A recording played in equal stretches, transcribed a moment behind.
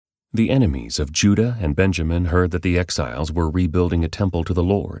The enemies of Judah and Benjamin heard that the exiles were rebuilding a temple to the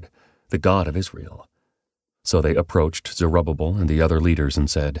Lord, the God of Israel. So they approached Zerubbabel and the other leaders and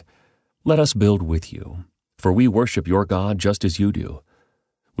said, "Let us build with you, for we worship your God just as you do.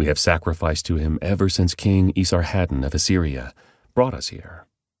 We have sacrificed to him ever since King Esarhaddon of Assyria brought us here."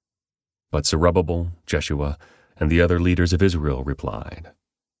 But Zerubbabel, Jeshua, and the other leaders of Israel replied,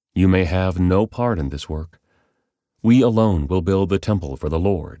 "You may have no part in this work. We alone will build the temple for the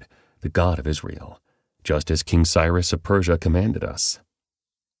Lord, the God of Israel, just as King Cyrus of Persia commanded us."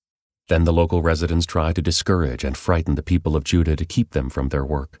 Then the local residents tried to discourage and frighten the people of Judah to keep them from their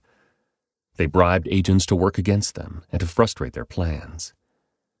work. They bribed agents to work against them and to frustrate their plans.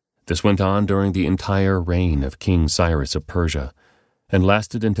 This went on during the entire reign of King Cyrus of Persia and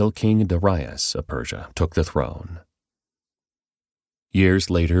lasted until King Darius of Persia took the throne. Years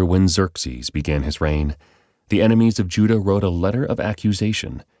later, when Xerxes began his reign, the enemies of Judah wrote a letter of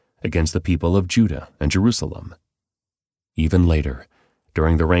accusation against the people of Judah and Jerusalem. Even later,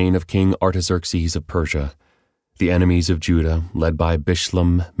 during the reign of King Artaxerxes of Persia, the enemies of Judah, led by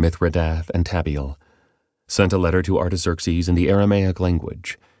Bishlam, Mithredath, and Tabeel, sent a letter to Artaxerxes in the Aramaic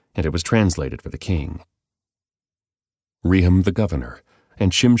language, and it was translated for the king. Rehum the governor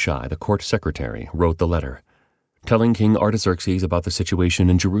and Shimshai the court secretary wrote the letter, telling King Artaxerxes about the situation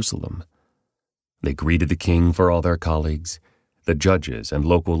in Jerusalem. They greeted the king for all their colleagues, the judges and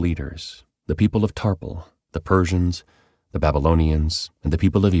local leaders, the people of Tarpel, the Persians, the Babylonians, and the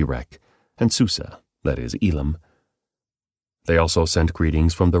people of Erech, and Susa, that is, Elam. They also sent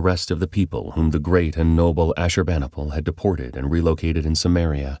greetings from the rest of the people whom the great and noble Ashurbanipal had deported and relocated in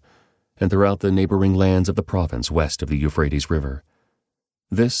Samaria and throughout the neighboring lands of the province west of the Euphrates River.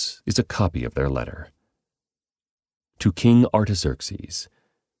 This is a copy of their letter. To King Artaxerxes,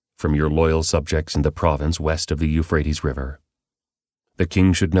 from your loyal subjects in the province west of the Euphrates River. The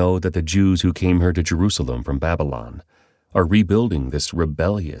king should know that the Jews who came here to Jerusalem from Babylon are rebuilding this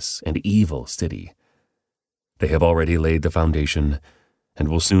rebellious and evil city. They have already laid the foundation and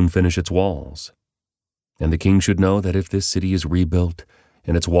will soon finish its walls. And the king should know that if this city is rebuilt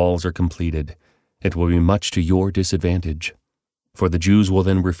and its walls are completed, it will be much to your disadvantage, for the Jews will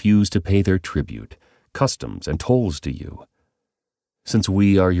then refuse to pay their tribute, customs, and tolls to you. Since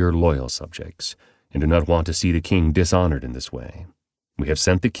we are your loyal subjects and do not want to see the king dishonored in this way, we have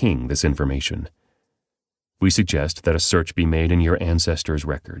sent the king this information. We suggest that a search be made in your ancestors'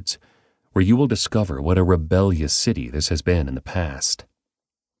 records, where you will discover what a rebellious city this has been in the past.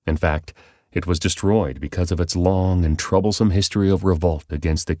 In fact, it was destroyed because of its long and troublesome history of revolt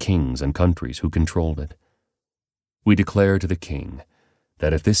against the kings and countries who controlled it. We declare to the king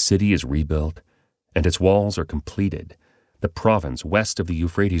that if this city is rebuilt and its walls are completed, the province west of the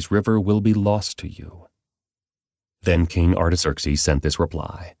Euphrates River will be lost to you." Then King Artaxerxes sent this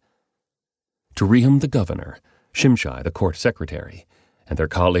reply. To Rehum the governor, Shimshai the court secretary, and their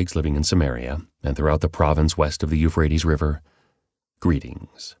colleagues living in Samaria and throughout the province west of the Euphrates River,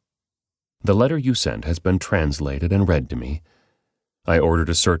 greetings. The letter you sent has been translated and read to me. I ordered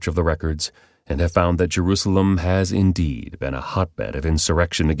a search of the records and have found that Jerusalem has indeed been a hotbed of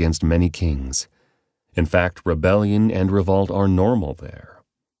insurrection against many kings. In fact, rebellion and revolt are normal there.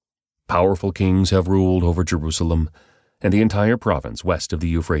 Powerful kings have ruled over Jerusalem and the entire province west of the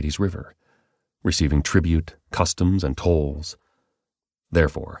Euphrates River, receiving tribute, customs, and tolls.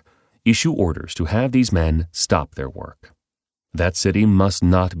 Therefore, issue orders to have these men stop their work. That city must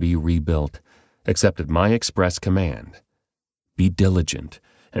not be rebuilt, except at my express command. Be diligent,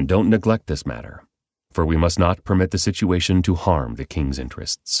 and don't neglect this matter, for we must not permit the situation to harm the king's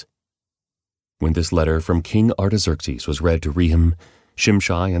interests. When this letter from King Artaxerxes was read to Rehum,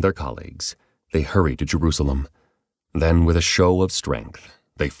 Shimshai, and their colleagues, they hurried to Jerusalem. Then, with a show of strength,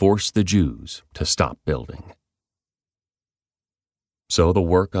 they forced the Jews to stop building. So the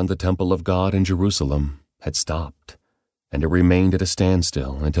work on the temple of God in Jerusalem had stopped, and it remained at a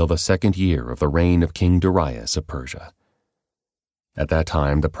standstill until the 2nd year of the reign of King Darius of Persia. At that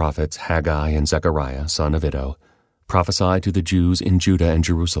time the prophets Haggai and Zechariah, son of Iddo, prophesied to the Jews in Judah and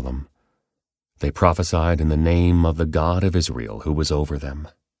Jerusalem. They prophesied in the name of the God of Israel who was over them.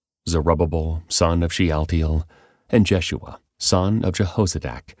 Zerubbabel, son of Shealtiel, and Jeshua, son of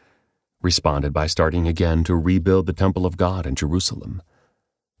Jehozadak, responded by starting again to rebuild the temple of God in Jerusalem.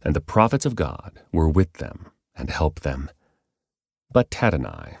 And the prophets of God were with them and helped them. But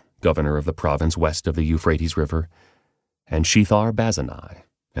Tadenai, governor of the province west of the Euphrates River, and Shethar-Bazanai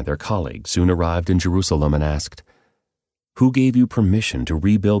and their colleagues soon arrived in Jerusalem and asked, "Who gave you permission to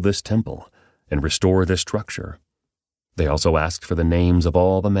rebuild this temple and restore this structure?" They also asked for the names of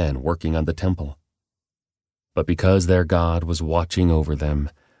all the men working on the temple. But because their God was watching over them,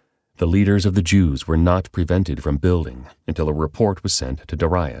 the leaders of the Jews were not prevented from building until a report was sent to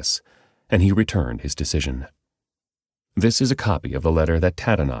Darius, and he returned his decision. This is a copy of the letter that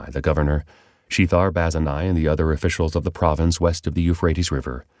Tadenai, the governor, Shethar-Bozenai, and the other officials of the province west of the Euphrates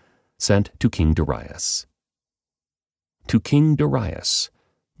River sent to King Darius. To King Darius,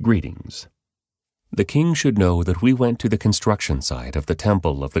 greetings. The king should know that we went to the construction site of the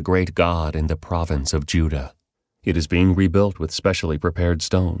temple of the great God in the province of Judah. It is being rebuilt with specially prepared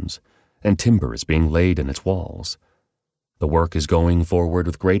stones, and timber is being laid in its walls. The work is going forward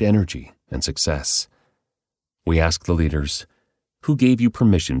with great energy and success. We asked the leaders, "Who gave you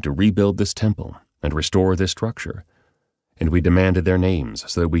permission to rebuild this temple and restore this structure?" And we demanded their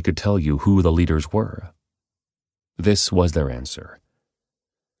names so that we could tell you who the leaders were. This was their answer.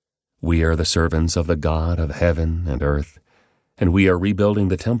 "We are the servants of the God of heaven and earth, and we are rebuilding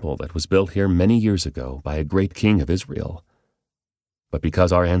the temple that was built here many years ago by a great king of Israel. But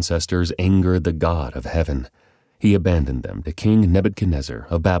because our ancestors angered the God of heaven, he abandoned them to King Nebuchadnezzar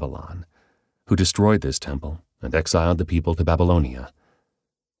of Babylon, who destroyed this temple and exiled the people to Babylonia.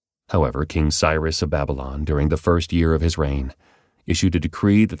 However, King Cyrus of Babylon, during the first year of his reign, issued a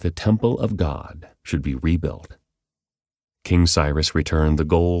decree that the temple of God should be rebuilt. King Cyrus returned the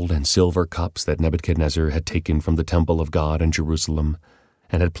gold and silver cups that Nebuchadnezzar had taken from the temple of God in Jerusalem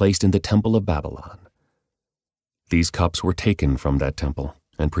and had placed in the temple of Babylon. These cups were taken from that temple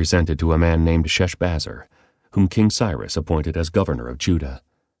and presented to a man named Sheshbazzar, whom King Cyrus appointed as governor of Judah.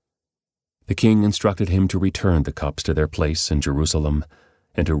 The king instructed him to return the cups to their place in Jerusalem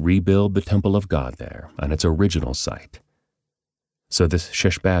and to rebuild the temple of God there on its original site. So this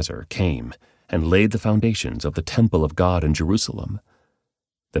Sheshbazzar came and laid the foundations of the temple of God in Jerusalem.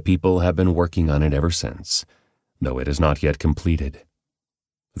 The people have been working on it ever since, though it is not yet completed.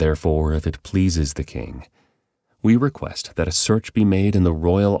 Therefore, if it pleases the king, we request that a search be made in the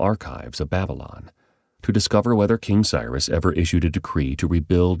royal archives of Babylon to discover whether King Cyrus ever issued a decree to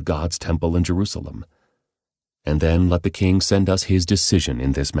rebuild God's temple in Jerusalem, and then let the king send us his decision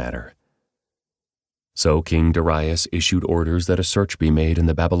in this matter." So King Darius issued orders that a search be made in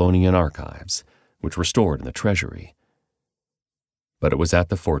the Babylonian archives, which were stored in the treasury. But it was at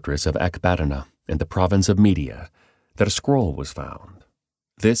the fortress of Ecbatana in the province of Media that a scroll was found.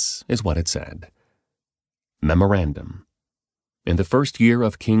 This is what it said. Memorandum. In the first year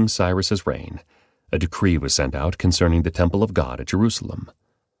of King Cyrus's reign, a decree was sent out concerning the temple of God at Jerusalem.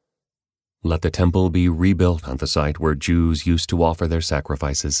 Let the temple be rebuilt on the site where Jews used to offer their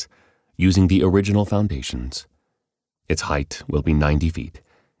sacrifices, using the original foundations. Its height will be 90 feet,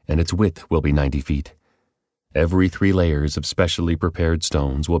 and its width will be 90 feet. Every 3 layers of specially prepared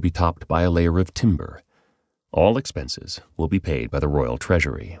stones will be topped by a layer of timber. All expenses will be paid by the royal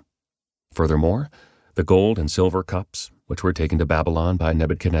treasury. Furthermore, the gold and silver cups, which were taken to Babylon by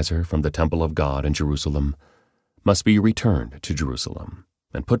Nebuchadnezzar from the temple of God in Jerusalem, must be returned to Jerusalem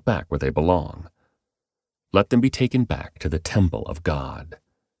and put back where they belong. Let them be taken back to the temple of God.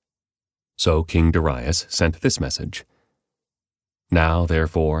 So King Darius sent this message. Now,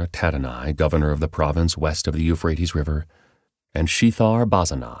 therefore, Tadenai, governor of the province west of the Euphrates River, and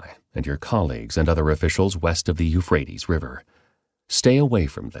Shethar-Bozenai, and your colleagues and other officials west of the Euphrates River, stay away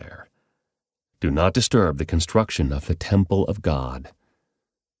from there. Do not disturb the construction of the temple of God.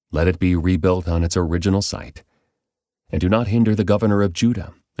 Let it be rebuilt on its original site, and do not hinder the governor of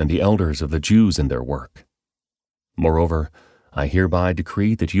Judah and the elders of the Jews in their work. Moreover, I hereby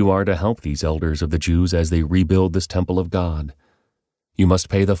decree that you are to help these elders of the Jews as they rebuild this temple of God. You must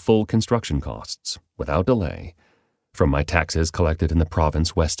pay the full construction costs, without delay, from my taxes collected in the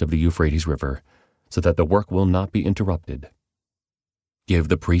province west of the Euphrates River, so that the work will not be interrupted. Give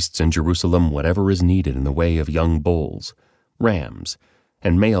the priests in Jerusalem whatever is needed in the way of young bulls, rams,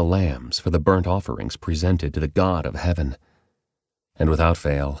 and male lambs for the burnt offerings presented to the God of heaven. And without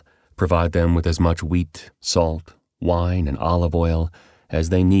fail, provide them with as much wheat, salt, wine, and olive oil as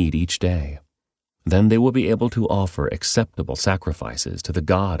they need each day. Then they will be able to offer acceptable sacrifices to the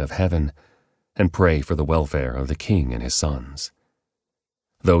God of heaven and pray for the welfare of the king and his sons.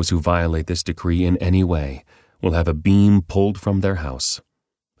 Those who violate this decree in any way will have a beam pulled from their house.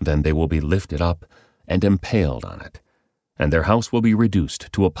 Then they will be lifted up and impaled on it, and their house will be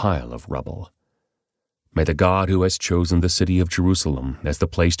reduced to a pile of rubble. May the God who has chosen the city of Jerusalem as the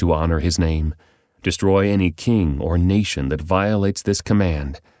place to honor his name destroy any king or nation that violates this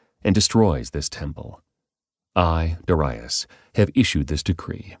command and destroys this temple. I, Darius, have issued this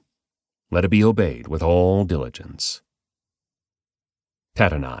decree. Let it be obeyed with all diligence.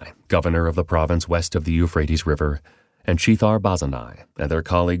 Tadenai, governor of the province west of the Euphrates River, and Shethar-Bozenai and their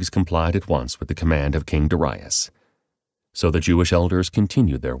colleagues complied at once with the command of King Darius. So the Jewish elders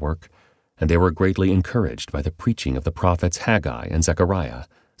continued their work, and they were greatly encouraged by the preaching of the prophets Haggai and Zechariah,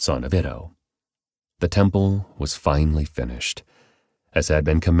 son of Iddo. The temple was finally finished, as had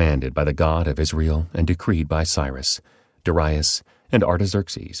been commanded by the God of Israel and decreed by Cyrus, Darius, and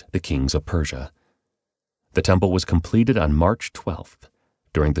Artaxerxes, the kings of Persia. The temple was completed on March 12th,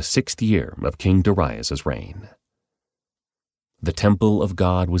 during the 6th year of King Darius's reign. The temple of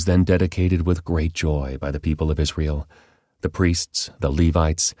God was then dedicated with great joy by the people of Israel, the priests, the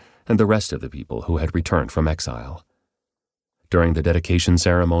Levites, and the rest of the people who had returned from exile. During the dedication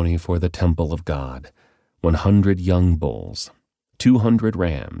ceremony for the temple of God, 100 young bulls, 200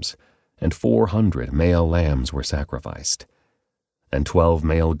 rams, and 400 male lambs were sacrificed, and 12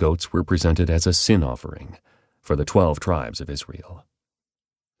 male goats were presented as a sin offering for the 12 tribes of Israel.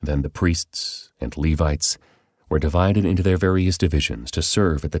 Then the priests and Levites were divided into their various divisions to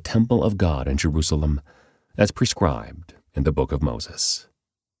serve at the temple of God in Jerusalem, as prescribed in the book of Moses.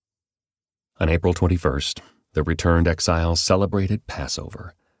 On April 21st, the returned exiles celebrated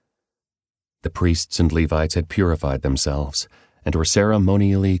Passover. The priests and Levites had purified themselves and were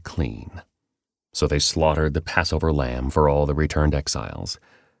ceremonially clean. So they slaughtered the Passover lamb for all the returned exiles,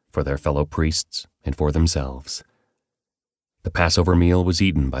 for their fellow priests and for themselves. The Passover meal was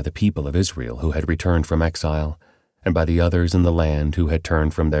eaten by the people of Israel who had returned from exile, and by the others in the land who had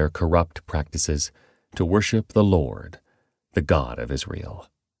turned from their corrupt practices to worship the Lord, the God of Israel.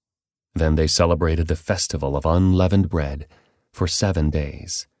 Then they celebrated the festival of unleavened bread for 7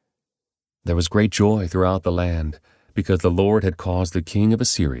 days. There was great joy throughout the land, because the Lord had caused the king of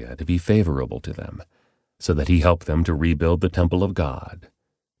Assyria to be favorable to them, so that he helped them to rebuild the temple of God,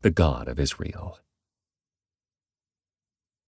 the God of Israel.